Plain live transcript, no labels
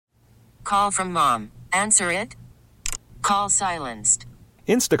call from mom. Answer it. Call silenced.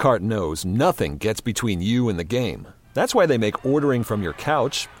 Instacart knows nothing gets between you and the game. That's why they make ordering from your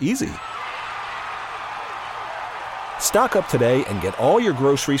couch easy. Stock up today and get all your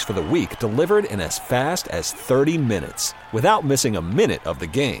groceries for the week delivered in as fast as 30 minutes without missing a minute of the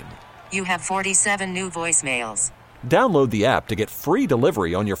game. You have 47 new voicemails. Download the app to get free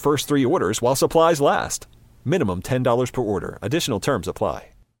delivery on your first 3 orders while supplies last. Minimum $10 per order. Additional terms apply.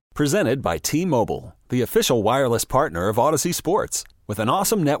 Presented by T-Mobile, the official wireless partner of Odyssey Sports. With an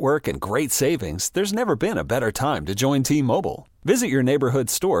awesome network and great savings, there's never been a better time to join T-Mobile. Visit your neighborhood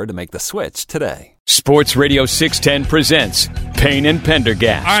store to make the switch today. Sports Radio 610 presents Payne and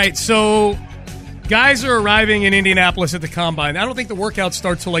Pendergast. All right, so guys are arriving in Indianapolis at the Combine. I don't think the workout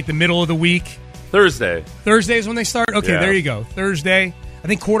starts till like the middle of the week. Thursday is when they start? Okay, There you go. Thursday. I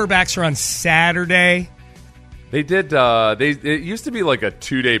think quarterbacks are on Saturday. They did. It used to be like a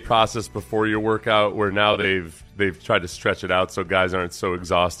 2-day process before your workout, where now they've tried to stretch it out so guys aren't so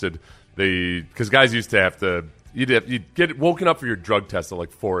exhausted. Because guys used to have to. You'd get woken up for your drug test at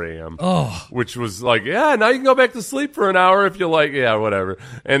like 4 a.m. Oh, which was like, now you can go back to sleep for an hour if you like, whatever.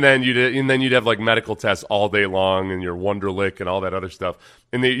 And then you'd have like medical tests all day long and your Wonderlic and all that other stuff.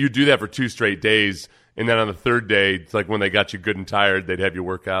 And you do that for 2 straight days. And then on the third day, it's like when they got you good and tired, they'd have you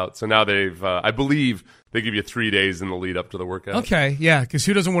work out. So now I believe they give you 3 days in the lead up to the workout. Okay, yeah, because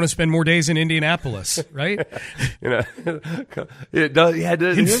who doesn't want to spend more days in Indianapolis, right? It does. Yeah,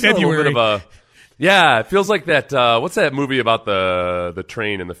 in February. It feels like that. What's that movie about the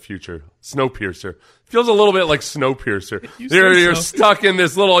train in the future? Snowpiercer. Feels a little bit like Snowpiercer. You're stuck in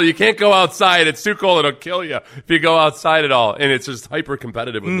this little. You can't go outside. It's too cold. It'll kill you if you go outside at all. And it's just hyper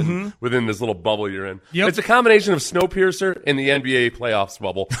competitive within this little bubble you're in. Yep. It's a combination of Snowpiercer and the NBA playoffs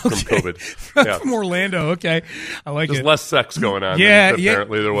bubble from COVID. From Orlando. Okay, I like it. Just less sex going on. than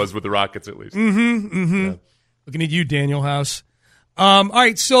apparently there was with the Rockets at least. Yeah. Looking at you, Daniel House. All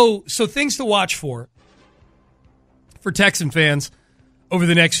right, so things to watch for Texan fans over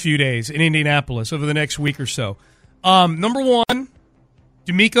the next few days in Indianapolis, over the next week or so. Number one,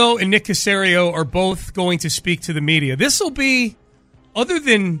 D'Amico and Nick Caserio are both going to speak to the media. This will be, other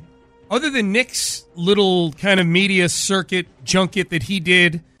than Nick's little kind of media circuit junket that he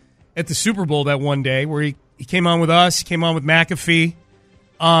did at the Super Bowl that one day, where he came on with us, he came on with McAfee.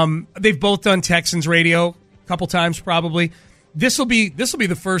 They've both done Texans radio a couple times probably. This will be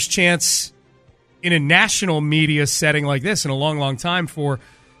the first chance in a national media setting like this in a long, long time for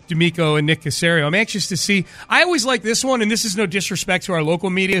D'Amico and Nick Caserio. I'm anxious to see. I always like this one, and this is no disrespect to our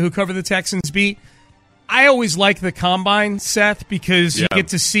local media who cover the Texans beat. I always like the Combine, Seth, because you get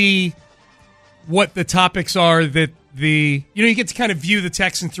to see what the topics are that you get to kind of view the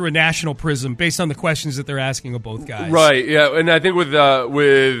Texans through a national prism based on the questions that they're asking of both guys. Right, yeah, and I think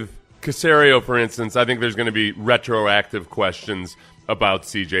with Caserio, for instance, I think there's going to be retroactive questions about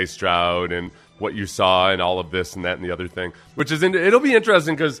C.J. Stroud and what you saw and all of this and that and the other thing, which is it'll be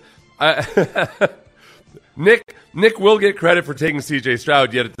interesting because Nick will get credit for taking C.J.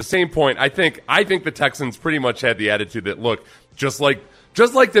 Stroud. Yet at the same point, I think the Texans pretty much had the attitude that, look, just like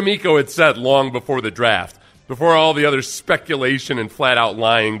D'Amico had said long before the draft, before all the other speculation and flat out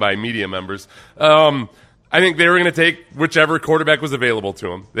lying by media members. I think they were going to take whichever quarterback was available to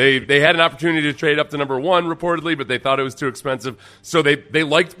them. They had an opportunity to trade up to number 1, reportedly, but they thought it was too expensive. So they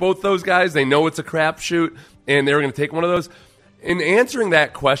liked both those guys. They know it's a crapshoot, and they were going to take one of those. In answering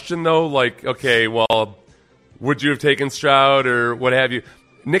that question, though, like, okay, well, would you have taken Stroud or what have you?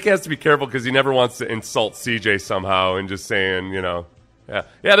 Nick has to be careful because he never wants to insult CJ somehow and just saying, yeah,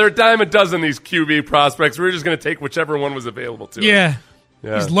 they're a dime a dozen, these QB prospects. We're just going to take whichever one was available to him. Yeah.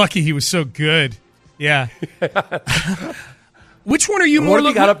 He's lucky he was so good. Yeah. Which one are you more? What if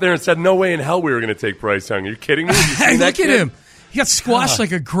he got up there and said, "No way in hell we were going to take Bryce Young"? Are you kidding me? Look at him. He got squashed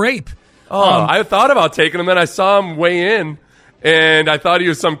like a grape. I thought about taking him, then I saw him weigh in, and I thought he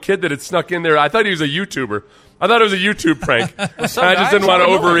was some kid that had snuck in there. I thought he was a YouTuber. I thought it was a YouTube prank. I just didn't want to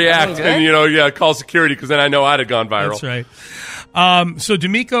overreact and call security because then I know I'd have gone viral. That's right. So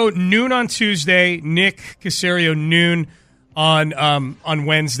D'Amico noon on Tuesday, Nick Caserio noon on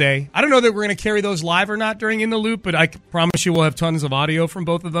Wednesday. I don't know that we're going to carry those live or not during In the Loop, but I promise you we'll have tons of audio from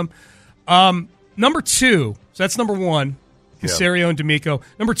both of them. Number 2, so that's number 1, Caserio and D'Amico.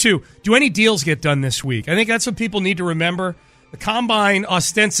 Number 2, do any deals get done this week? I think that's what people need to remember. The Combine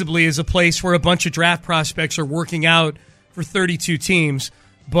ostensibly is a place where a bunch of draft prospects are working out for 32 teams,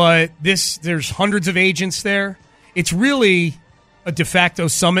 but there's hundreds of agents there. It's really a de facto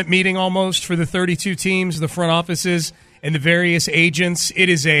summit meeting almost for the 32 teams, the front offices, and the various agents. It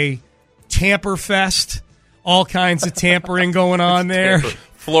is a tamper fest. All kinds of tampering going on there.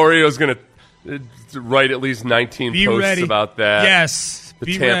 Florio's going to write at least 19 Be posts ready. about that. Yes. The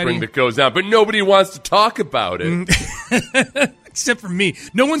Be tampering ready. that goes on. But nobody wants to talk about it. Except for me.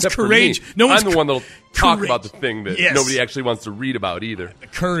 No one's Except for courage. me. No one's I'm the one that'll talk courage. about the thing that Yes. nobody actually wants to read about either.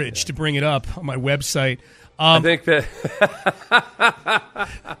 Courage to bring it up on my website. I think that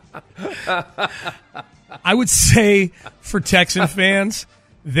I would say for Texan fans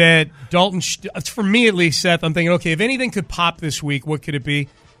that Dalton, for me at least, Seth, I'm thinking, okay, if anything could pop this week, what could it be?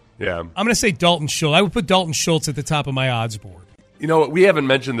 yeah. I'm going to say Dalton Schultz. I would put Dalton Schultz at the top of my odds board. You know what? We haven't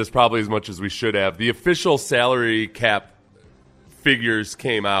mentioned this probably as much as we should have. The official salary cap figures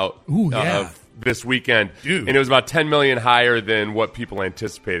came out Ooh, yeah. this weekend, Dude. and it was about $10 million higher than what people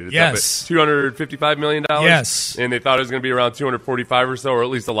anticipated. It's Yes. up at $255 million. Yes. And they thought it was going to be around 245 or so, or at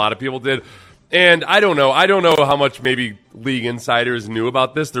least a lot of people did. And I don't know how much maybe league insiders knew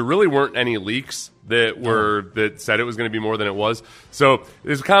about this. There really weren't any leaks that said it was going to be more than it was. So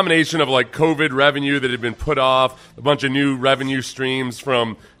there's a combination of like COVID revenue that had been put off, a bunch of new revenue streams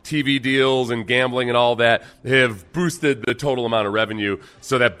from TV deals and gambling and all that have boosted the total amount of revenue.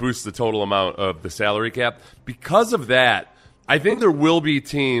 So that boosts the total amount of the salary cap. Because of that, I think there will be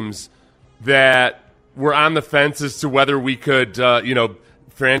teams that were on the fence as to whether we could,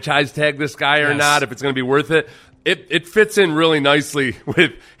 franchise tag this guy or Yes. not, if it's going to be worth it. It fits in really nicely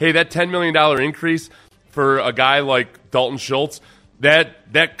with, hey, that $10 million increase for a guy like Dalton Schultz,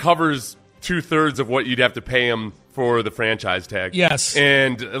 that covers 2/3 of what you'd have to pay him for the franchise tag. Yes.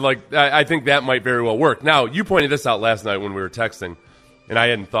 And I think that might very well work. Now, you pointed this out last night when we were texting, and I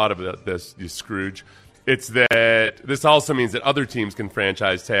hadn't thought of this, you Scrooge. It's that this also means that other teams can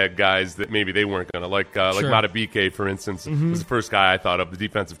franchise tag guys that maybe they weren't going to, like Matabike, for instance, was the first guy I thought of, the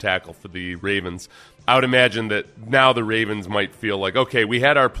defensive tackle for the Ravens. I would imagine that now the Ravens might feel like, okay, we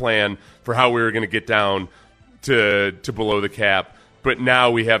had our plan for how we were going to get down to below the cap, but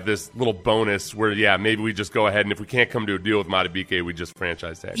now we have this little bonus where, yeah, maybe we just go ahead, and if we can't come to a deal with Matabike, we just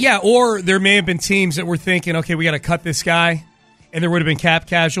franchise tag. Yeah, or there may have been teams that were thinking, okay, we got to cut this guy, and there would have been cap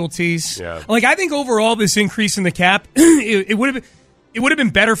casualties. Yeah. Like, I think overall this increase in the cap, it would have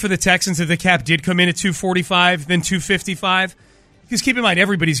been better for the Texans if the cap did come in at 245 than 255. Because keep in mind,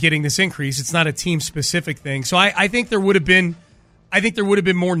 everybody's getting this increase. It's not a team-specific thing. So I think there would have been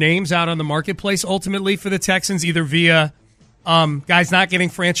more names out on the marketplace ultimately for the Texans, either via guys not getting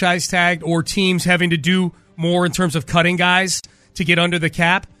franchise tagged or teams having to do more in terms of cutting guys to get under the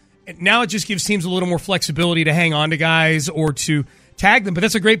cap. Now it just gives teams a little more flexibility to hang on to guys or to tag them. But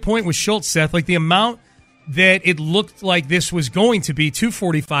that's a great point with Schultz, Seth. Like the amount that it looked like this was going to be,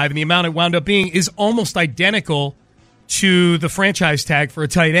 245, and the amount it wound up being is almost identical to the franchise tag for a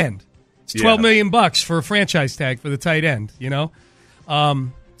tight end. It's $12 million for a franchise tag for the tight end, you know?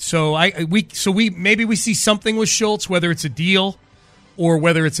 So maybe we see something with Schultz, whether it's a deal or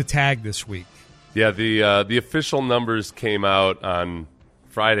whether it's a tag this week. Yeah, the official numbers came out on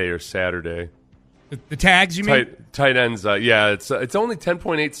Friday or Saturday. The tags, you mean? Tight ends, it's only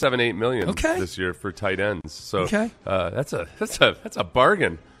 $10.878 million this year for tight ends. So that's a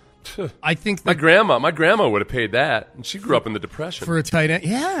bargain. I think my grandma would have paid that, and she grew up in the Depression for a tight end.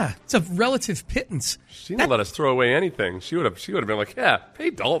 Yeah, it's a relative pittance. She didn't let us throw away anything. She would have been like, yeah,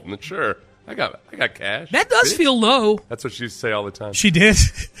 pay Dalton, sure. I got cash. That does feel low. That's what she used to say all the time. She did.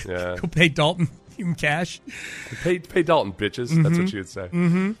 Yeah, go pay Dalton. Give him cash. Pay Dalton, bitches. Mm-hmm. That's what she would say.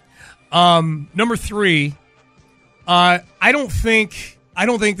 Mm-hmm. Number 3, I don't think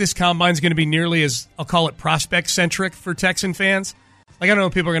this combine is going to be nearly as, I'll call it, prospect centric for Texan fans. Like, I don't know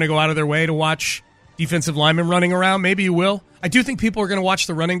if people are going to go out of their way to watch defensive linemen running around. Maybe you will. I do think people are going to watch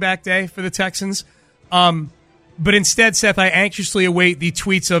the running back day for the Texans. But instead, Seth, I anxiously await the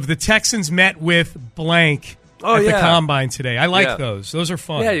tweets of the Texans met with blank at the combine today. I like those. Those are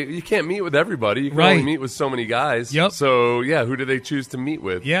fun. Yeah, you can't meet with everybody. You can only meet with so many guys. Yep. So, who do they choose to meet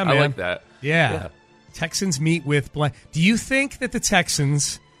with? Yeah, man. I like that. Yeah. Texans meet with blank. Do you think that the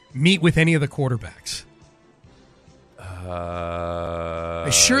Texans meet with any of the quarterbacks?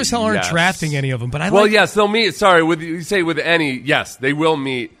 They sure as hell aren't drafting any of them. But yes, they'll meet. Sorry, with any? Yes, they will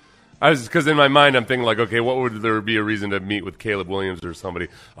meet. Because in my mind I'm thinking like, okay, what would there be a reason to meet with Caleb Williams or somebody?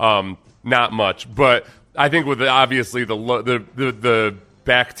 Not much, but I think with obviously the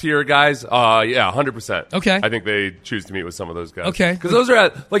back tier guys, 100%. Okay, I think they choose to meet with some of those guys. Okay, because those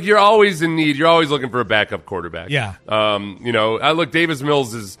are you're always in need. You're always looking for a backup quarterback. Yeah. Davis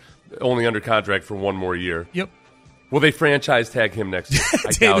Mills is only under contract for one more year. Yep. Will they franchise tag him next year?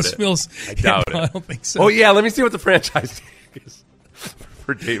 I doubt Davis it. Mills. I doubt it. I don't think so. Oh yeah, let me see what the franchise tag is.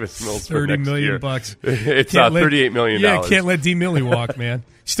 for Davis Mills for $30 next million year. bucks. It's $38 million. Yeah, can't let D. Millie walk, man.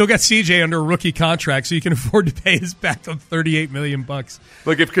 Still got CJ under a rookie contract, so you can afford to pay his back up $38 million.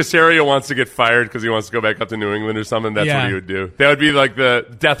 Look, if Caserio wants to get fired because he wants to go back up to New England or something, that's what he would do. That would be like the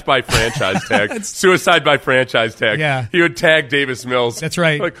death by franchise tag, suicide by franchise tag. Yeah. He would tag Davis Mills. That's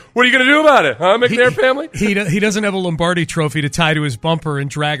right. Like, what are you going to do about it, huh, McNair family? He doesn't have a Lombardi trophy to tie to his bumper and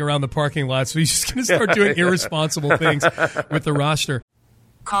drag around the parking lot, so he's just going to start doing irresponsible things with the roster.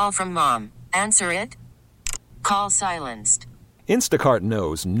 Call from mom. Answer it. Call silenced. Instacart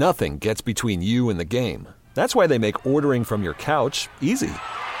knows nothing gets between you and the game. That's why they make ordering from your couch easy.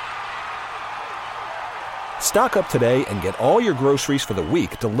 Stock up today and get all your groceries for the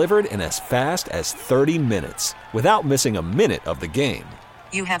week delivered in as fast as 30 minutes without missing a minute of the game.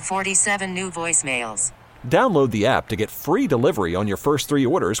 You have 47 new voicemails. Download the app to get free delivery on your first 3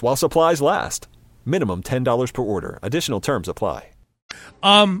 orders while supplies last. Minimum $10 per order. Additional terms apply.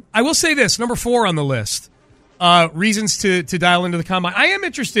 I will say this, number 4 on the list. Reasons to dial into the combine. I am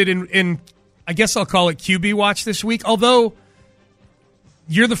interested in, I guess I'll call it QB watch this week, although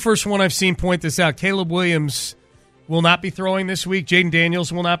you're the first one I've seen point this out. Caleb Williams will not be throwing this week. Jaden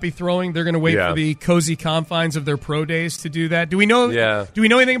Daniels will not be throwing. They're going to wait for the cozy confines of their pro days to do that. Do we know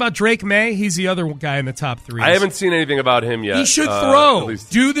anything about Drake May? He's the other guy in the top 3. I haven't seen anything about him yet. He should throw.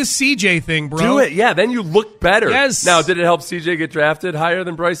 Do the CJ thing, bro. Do it. Yeah, then you look better. Yes. Now, did it help CJ get drafted higher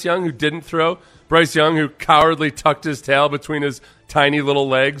than Bryce Young, who didn't throw? Bryce Young, who cowardly tucked his tail between his tiny little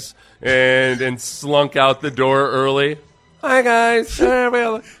legs and slunk out the door early. Hi, guys. I'm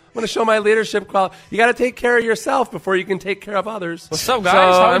going to show my leadership quality. You got to take care of yourself before you can take care of others. What's up, guys?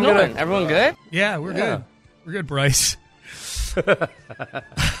 How are you doing? Everyone good? Yeah, we're good. We're good, Bryce.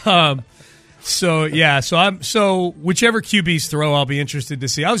 So whichever QBs throw, I'll be interested to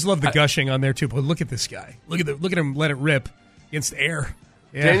see. I always love the gushing on there too. But look at this guy. Look at him let it rip against the air.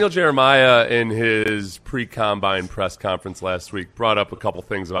 Yeah. Daniel Jeremiah, in his pre-combine press conference last week, brought up a couple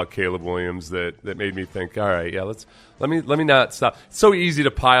things about Caleb Williams that made me think, all right, let me not stop. It's so easy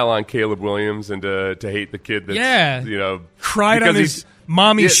to pile on Caleb Williams and to hate the kid that's cried on his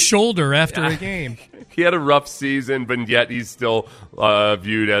mommy's shoulder after a game. He had a rough season, but yet he's still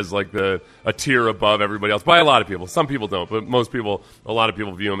viewed as like a tier above everybody else by a lot of people. Some people don't, but a lot of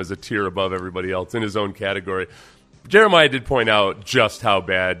people view him as a tier above everybody else in his own category. Jeremiah did point out just how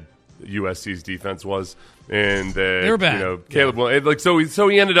bad USC's defense was, and they were bad. Caleb, so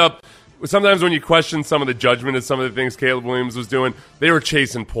he ended up. Sometimes when you question some of the judgment of some of the things Caleb Williams was doing, they were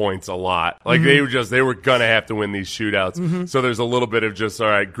chasing points a lot. Like they were gonna have to win these shootouts. So there's a little bit of just all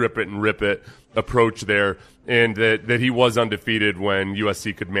right, grip it and rip it approach there, and that he was undefeated when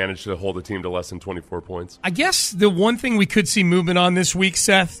USC could manage to hold a team to less than 24 points. I guess the one thing we could see movement on this week,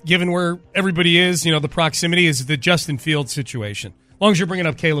 Seth, given where everybody is, the proximity, is the Justin Fields situation. As long as you're bringing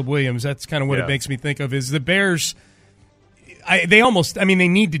up Caleb Williams, that's kind of what it makes me think of, is the Bears. They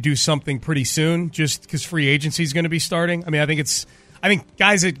need to do something pretty soon just because free agency is going to be starting. I think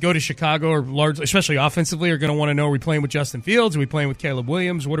guys that go to Chicago are largely, especially offensively, are going to want to know, are we playing with Justin Fields? Are we playing with Caleb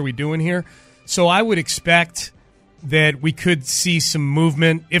Williams? What are we doing here? So I would expect that we could see some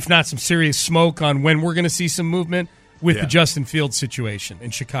movement, if not some serious smoke, on when we're going to see some movement with the Justin Fields situation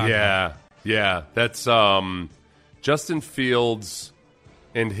in Chicago. Yeah. That's Justin Fields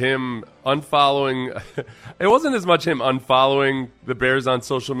and him unfollowing. It wasn't as much him unfollowing the Bears on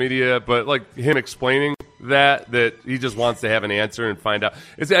social media, but like him explaining that he just wants to have an answer and find out.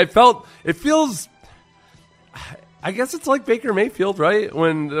 It feels. I guess it's like Baker Mayfield, right?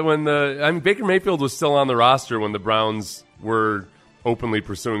 Baker Mayfield was still on the roster when the Browns were openly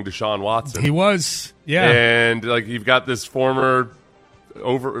pursuing Deshaun Watson. He was, yeah. And like you've got this former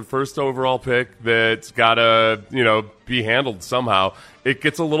first overall pick that's got to be handled somehow. It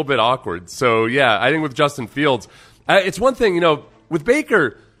gets a little bit awkward. So yeah, I think with Justin Fields, it's one thing with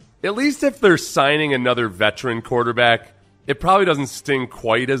Baker. At least if they're signing another veteran quarterback, it probably doesn't sting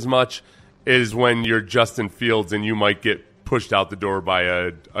quite as much is when you're Justin Fields and you might get pushed out the door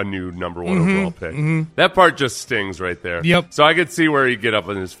by a new number 1 overall pick. That part just stings right there. Yep. So I could see where he'd get up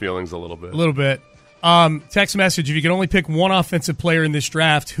in his feelings a little bit. A little bit. Text message, if you could only pick one offensive player in this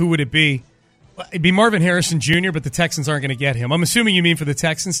draft, who would it be? It'd be Marvin Harrison Jr., but the Texans aren't going to get him. I'm assuming you mean for the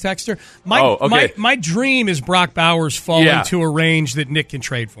Texans texter. My dream is Brock Bowers falling to a range that Nick can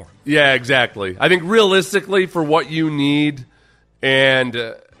trade for him. Yeah, exactly. I think realistically for what you need, and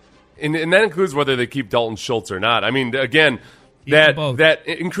that includes whether they keep Dalton Schultz or not. I mean, again, that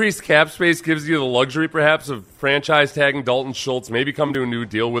increased cap space gives you the luxury perhaps of franchise tagging Dalton Schultz, maybe come to a new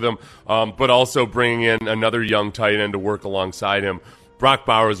deal with him, but also bringing in another young tight end to work alongside him. Brock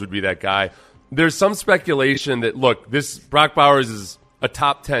Bowers would be that guy. There's some speculation that, look, this Brock Bowers is a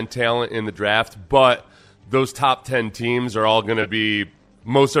top 10 talent in the draft, but those top 10 teams are all going to be,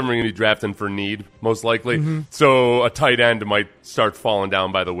 most of them are going to be drafting for need, most likely. Mm-hmm. So a tight end might start falling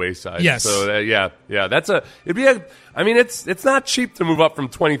down by the wayside. Yes. So it's not cheap to move up from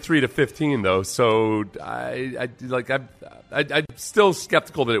 23 to 15 though. So I'm still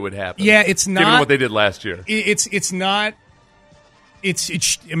skeptical that it would happen. Yeah, it's not, given what they did last year. It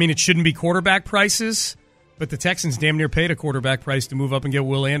shouldn't be quarterback prices, but the Texans damn near paid a quarterback price to move up and get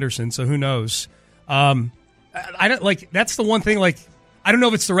Will Anderson. So who knows? I don't like. That's the one thing. Like, I don't know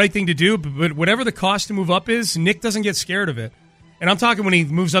if it's the right thing to do, but whatever the cost to move up is, Nick doesn't get scared of it. And I'm talking when he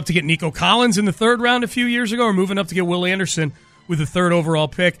moves up to get Nico Collins in the third round a few years ago, or moving up to get Will Anderson with the third overall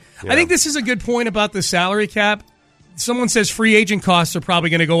pick. Yeah. I think this is a good point about the salary cap. Someone says free agent costs are probably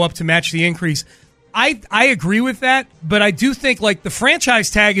going to go up to match the increase. I agree with that, but I do think like the franchise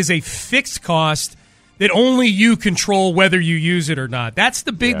tag is a fixed cost that only you control whether you use it or not. That's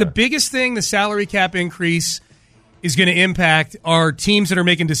the biggest thing. The salary cap increase is going to impact our teams that are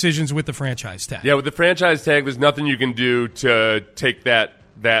making decisions with the franchise tag. Yeah, with the franchise tag, there's nothing you can do to take that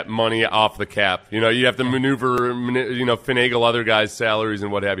money off the cap. You know, you have to finagle other guys' salaries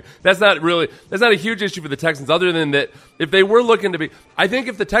and what have you. That's not a huge issue for the Texans, other than that if they were looking to be, I think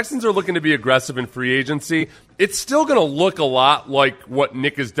if the Texans are looking to be aggressive in free agency, it's still going to look a lot like what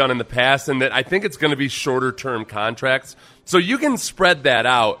Nick has done in the past, and that I think it's going to be shorter term contracts. So you can spread that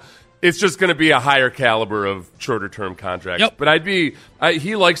out. It's just going to be a higher caliber of shorter-term contracts. Yep. But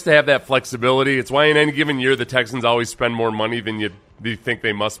he likes to have that flexibility. It's why in any given year the Texans always spend more money than you think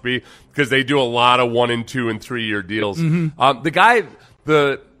they must be, because they do a lot of 1 and 2 and 3 year deals. Mm-hmm.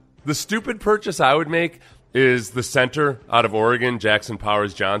 The stupid purchase I would make is the center out of Oregon, Jackson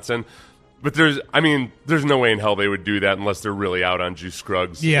Powers Johnson. But there's no way in hell they would do that unless they're really out on Juice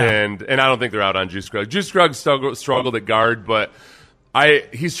Scruggs. Yeah. And I don't think they're out on Juice Scruggs. Juice Scruggs struggled at guard, but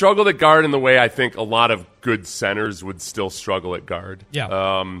he struggled at guard in the way I think a lot of good centers would still struggle at guard.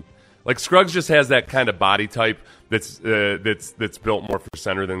 Yeah. Like Scruggs just has that kind of body type that's built more for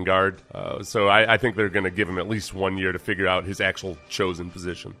center than guard. So I think they're going to give him at least 1 year to figure out his actual chosen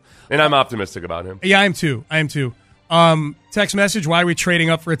position. And I'm optimistic about him. Yeah, I am too. Text message, why are we trading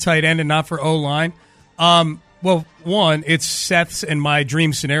up for a tight end and not for O-line? Well, one, it's Seth's and my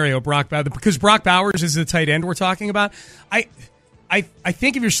dream scenario, Brock Bowers, because Brock Bowers is the tight end we're talking about. I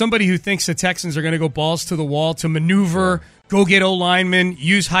think if you're somebody who thinks the Texans are going to go balls to the wall to maneuver, go get O-linemen,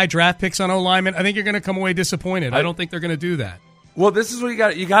 use high draft picks on O-linemen, I think you're going to come away disappointed. I don't think they're going to do that. Well, this is what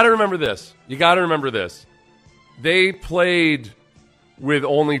you got to remember this. You got to remember this. They played with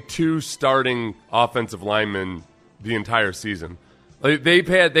only 2 starting offensive linemen the entire season.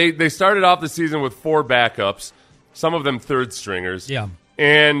 They started off the season with 4 backups, some of them third stringers. Yeah.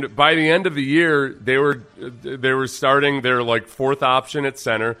 And by the end of the year, they were starting their like 4th option at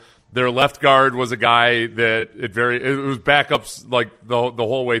center. Their left guard was a guy that it was backups like the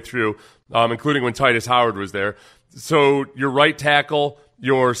whole way through, including when Titus Howard was there. So your right tackle,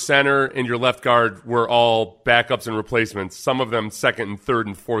 your center, and your left guard were all backups and replacements. Some of them second and third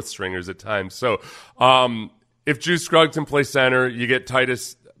and fourth stringers at times. So if Juice Scruggs can play center, you get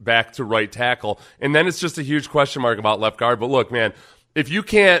Titus back to right tackle, and then it's just a huge question mark about left guard. But look, man. If you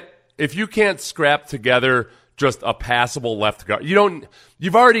can't scrap together just a passable left guard,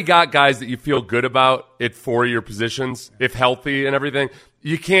 you've already got guys that you feel good about at 4 of your positions, if healthy and everything.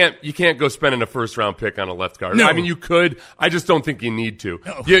 You can't go spending a first round pick on a left guard. No. I mean, you could. I just don't think you need to.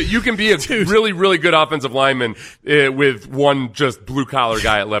 No. You can be a really, really good offensive lineman with one just blue collar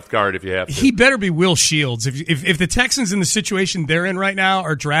guy at left guard if you have to. He better be Will Shields. If the Texans in the situation they're in right now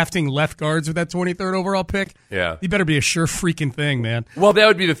are drafting left guards with that 23rd overall pick, yeah, he better be a sure freaking thing, man. Well, that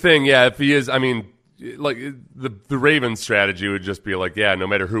would be the thing, yeah. If he is, I mean, like the Ravens strategy would just be like, yeah, no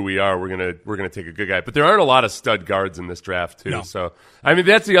matter who we are, we're gonna take a good guy. But there aren't a lot of stud guards in this draft too. No. So I mean,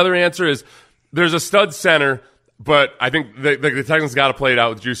 that's the other answer is there's a stud center, but I think the Texans got to play it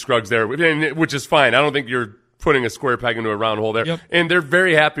out with Juice Scruggs there, which is fine. I don't think you're putting a square peg into a round hole there. Yep. And they're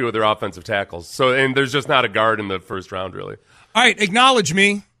very happy with their offensive tackles. So and there's just not a guard in the first round really. All right, acknowledge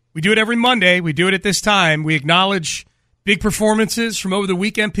me. We do it every Monday. We do it at this time. We acknowledge big performances from over the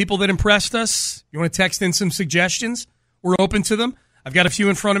weekend, people that impressed us. You want to text in some suggestions? We're open to them. I've got a few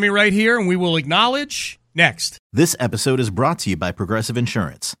in front of me right here, and we will acknowledge next. This episode is brought to you by Progressive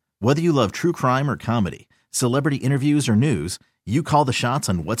Insurance. Whether you love true crime or comedy, celebrity interviews or news, you call the shots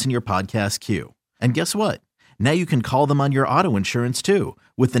on what's in your podcast queue. And guess what? Now you can call them on your auto insurance too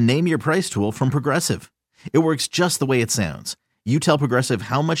with the Name Your Price tool from Progressive. It works just the way it sounds. You tell Progressive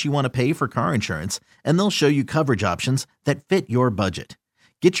how much you want to pay for car insurance, and they'll show you coverage options that fit your budget.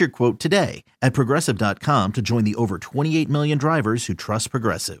 Get your quote today at Progressive.com to join the over 28 million drivers who trust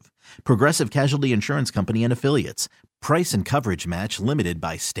Progressive. Progressive Casualty Insurance Company and Affiliates. Price and coverage match limited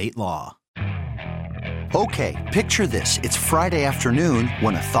by state law. Okay, picture this. It's Friday afternoon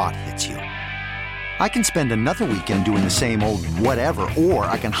when a thought hits you. I can spend another weekend doing the same old whatever, or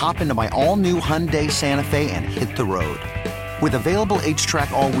I can hop into my all-new Hyundai Santa Fe and hit the road. With available H-Track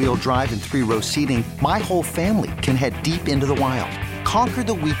all-wheel drive and 3-row seating, my whole family can head deep into the wild. Conquer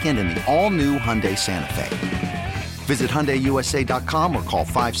the weekend in the all-new Hyundai Santa Fe. Visit HyundaiUSA.com or call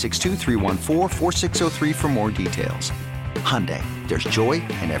 562-314-4603 for more details. Hyundai, there's joy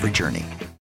in every journey.